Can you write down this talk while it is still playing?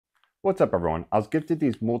What's up everyone? I was gifted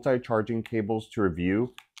these multi-charging cables to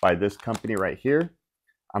review by this company right here.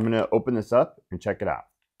 I'm going to open this up and check it out.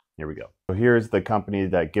 Here we go. So here's the company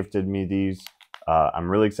that gifted me these. I'm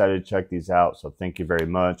really excited to check these out, so thank you very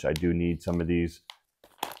much. I do need some of these.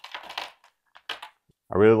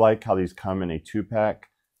 I really like how these come in a 2-pack.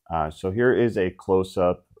 So here is a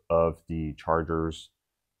close-up of the chargers.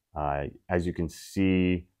 As you can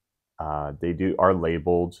see, they are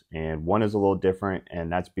labeled, and one is a little different,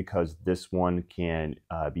 and that's because this one can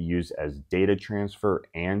be used as data transfer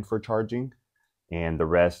and for charging, and the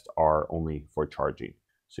rest are only for charging.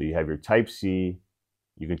 So you have your Type-C,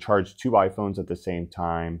 you can charge 2 iPhones at the same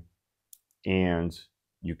time, and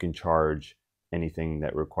you can charge anything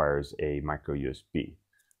that requires a micro USB.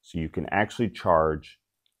 So you can actually charge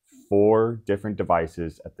 4 different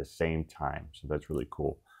devices at the same time. So that's really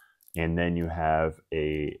cool. And then you have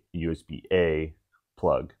a USB-A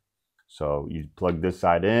plug. So you plug this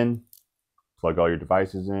side in, plug all your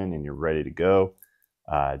devices in, and you're ready to go.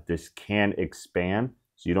 This can expand,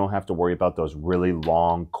 so you don't have to worry about those really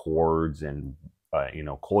long cords and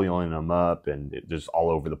coiling them up and just all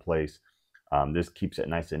over the place. This keeps it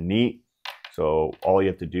nice and neat. So all you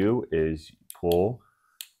have to do is pull,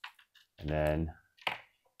 and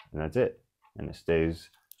that's it. And it stays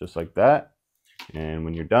just like that. And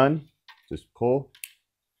when you're done, just pull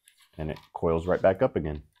and it coils right back up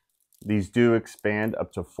again. These do expand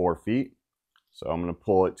up to 4 feet. So I'm going to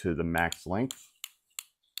pull it to the max length.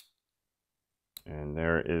 And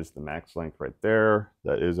there is the max length right there.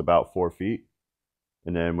 That is about 4 feet.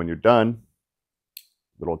 And then when you're done,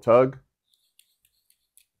 little tug,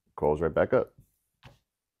 coils right back up.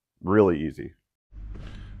 Really easy.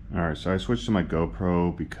 All right, so I switched to my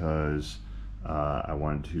GoPro because I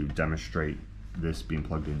wanted to demonstrate this being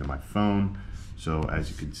plugged into my phone. So as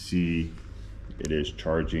you can see, it is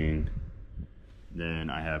charging. Then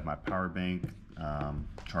I have my power bank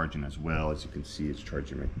charging as well. As you can see, it's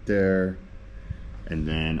charging right there. And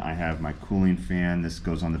then I have my cooling fan. This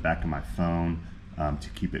goes on the back of my phone to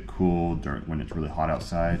keep it cool when it's really hot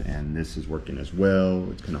outside. And this is working as well.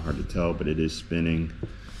 It's kind of hard to tell, but it is spinning.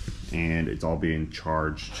 And it's all being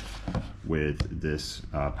charged with this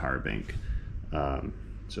power bank.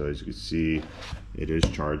 So as you can see, it is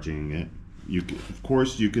charging it. Of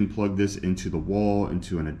course, you can plug this into the wall,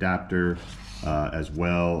 into an adapter as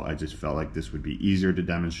well. I just felt like this would be easier to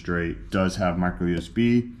demonstrate. It does have micro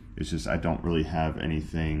USB. It's just I don't really have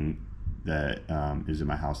anything that is in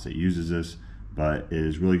my house that uses this, but it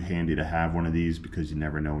is really handy to have one of these because you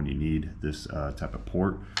never know when you need this type of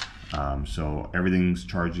port. So everything's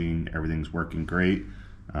charging, everything's working great.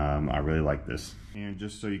 I really like this. And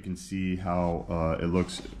just so you can see how it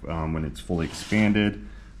looks when it's fully expanded,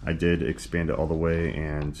 I did expand it all the way,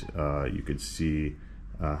 and you could see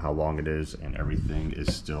how long it is, and everything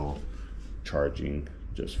is still charging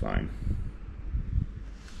just fine.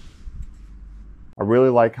 I really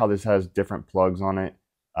like how this has different plugs on it.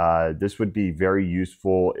 This would be very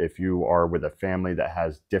useful if you are with a family that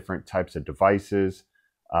has different types of devices.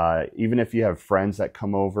 Even if you have friends that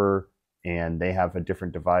come over and they have a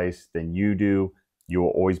different device than you do, you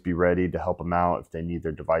will always be ready to help them out if they need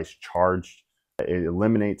their device charged. It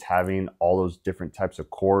eliminates having all those different types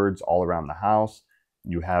of cords all around the house.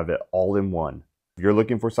 You have it all in one. If you're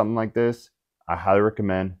looking for something like this, I highly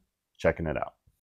recommend checking it out.